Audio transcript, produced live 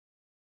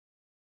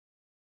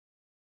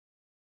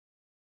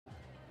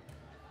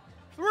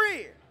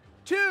3,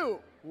 2,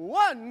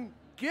 1,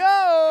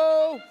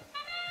 go!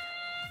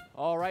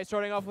 All right,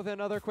 starting off with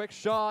another quick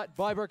shot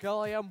by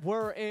Berkelium.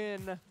 We're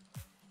in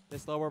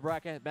this lower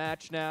bracket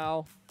match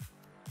now.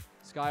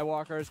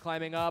 Skywalker's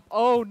climbing up.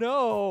 Oh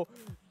no!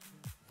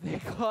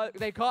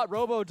 They caught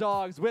Robo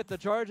Dogs with the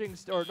charging,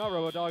 or not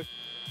Robo Dogs,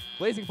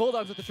 Blazing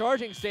Bulldogs with the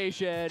charging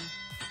station.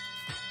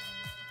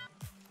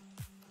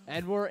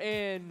 And we're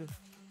in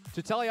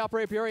to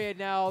teleoperate period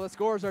now. The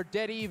scores are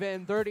dead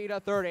even,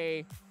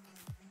 30-30.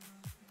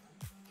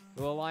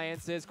 Blue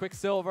Alliance's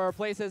Quicksilver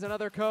places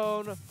another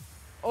cone.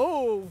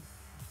 Oh,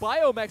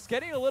 Biomex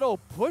getting a little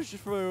push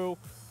through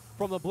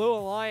from the Blue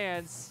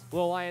Alliance.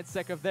 Blue Alliance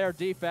sick of their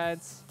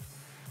defense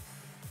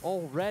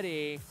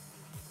already.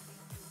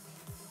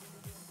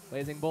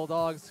 Blazing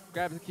Bulldogs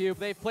grabs the cube.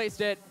 They've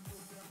placed it.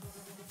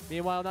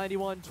 Meanwhile,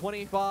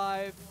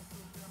 91-25.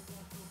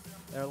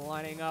 They're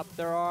lining up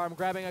their arm,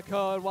 grabbing a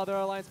code while their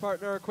alliance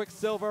partner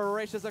Quicksilver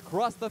races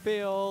across the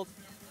field,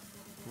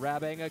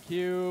 grabbing a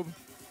cube,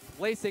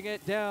 placing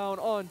it down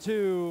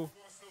onto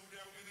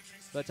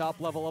the top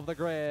level of the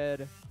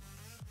grid.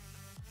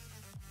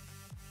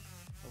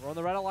 Over on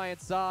the Red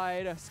Alliance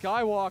side,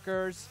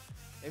 Skywalkers,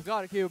 they've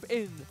got a cube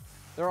in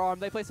their arm.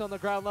 They place it on the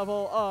ground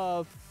level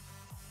of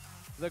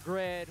the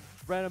grid.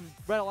 Red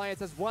Alliance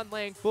has 1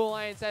 link, Blue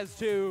Alliance has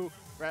 2.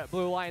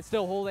 Blue Alliance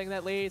still holding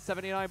that lead,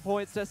 79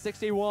 points to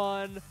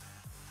 61.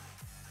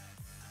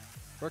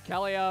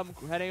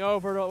 Berkelium heading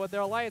over with their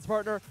alliance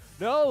partner.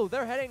 No,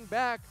 they're heading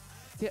back,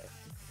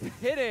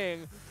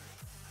 hitting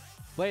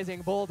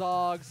Blazing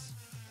Bulldogs.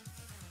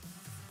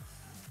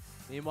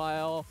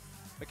 Meanwhile,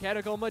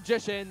 Mechanical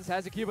Magicians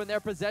has a cube in their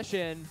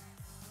possession.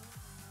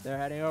 They're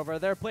heading over,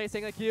 they're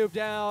placing a cube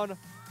down.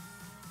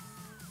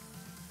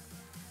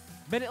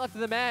 Minute left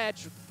in the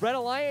match. Red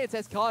Alliance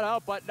has caught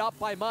up, but not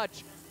by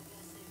much.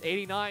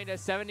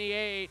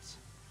 89-78.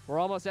 We're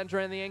almost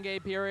entering the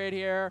in-game period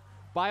here.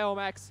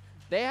 Biomex,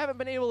 they haven't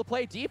been able to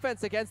play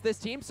defense against this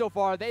team so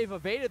far. They've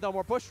evaded them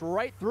or pushed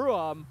right through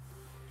them.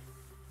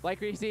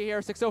 Like we see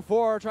here,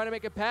 604 trying to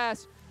make it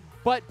pass,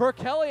 but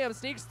Berkelium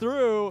sneaks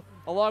through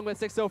along with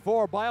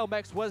 604.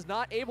 Biomex was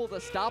not able to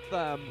stop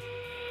them.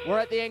 We're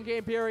at the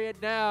in-game period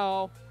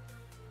now.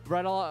 Blue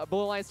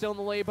Alliance still in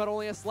the lead, but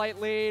only a slight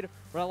lead.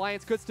 Red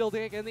Alliance could still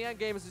dig in the end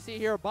game. As we see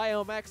here,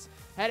 Biomex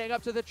heading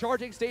up to the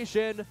charging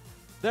station.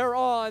 They're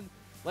on.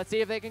 Let's see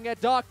if they can get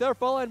docked. They're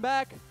falling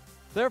back.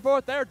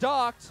 Therefore, they're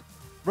docked.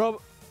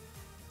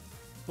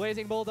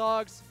 Blazing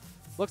Bulldogs.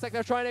 Looks like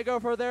they're trying to go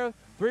for their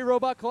 3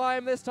 robot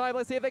climb this time.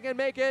 Let's see if they can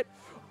make it.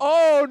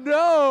 Oh,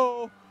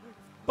 no.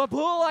 But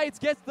Blue Alliance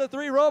gets the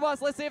 3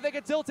 robots. Let's see if they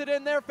can tilt it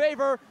in their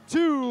favor.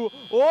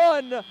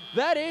 2-1.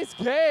 That is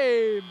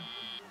game.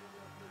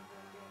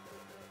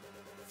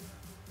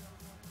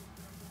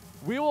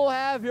 We will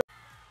have here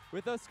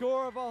with a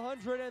score of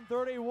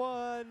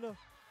 131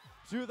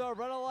 to the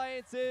Red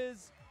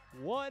Alliance's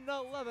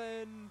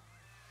 111.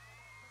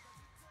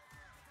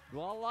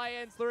 Blue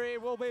Alliance 3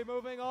 will be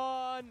moving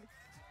on.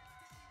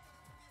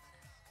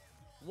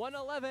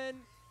 111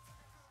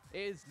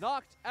 is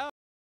knocked out.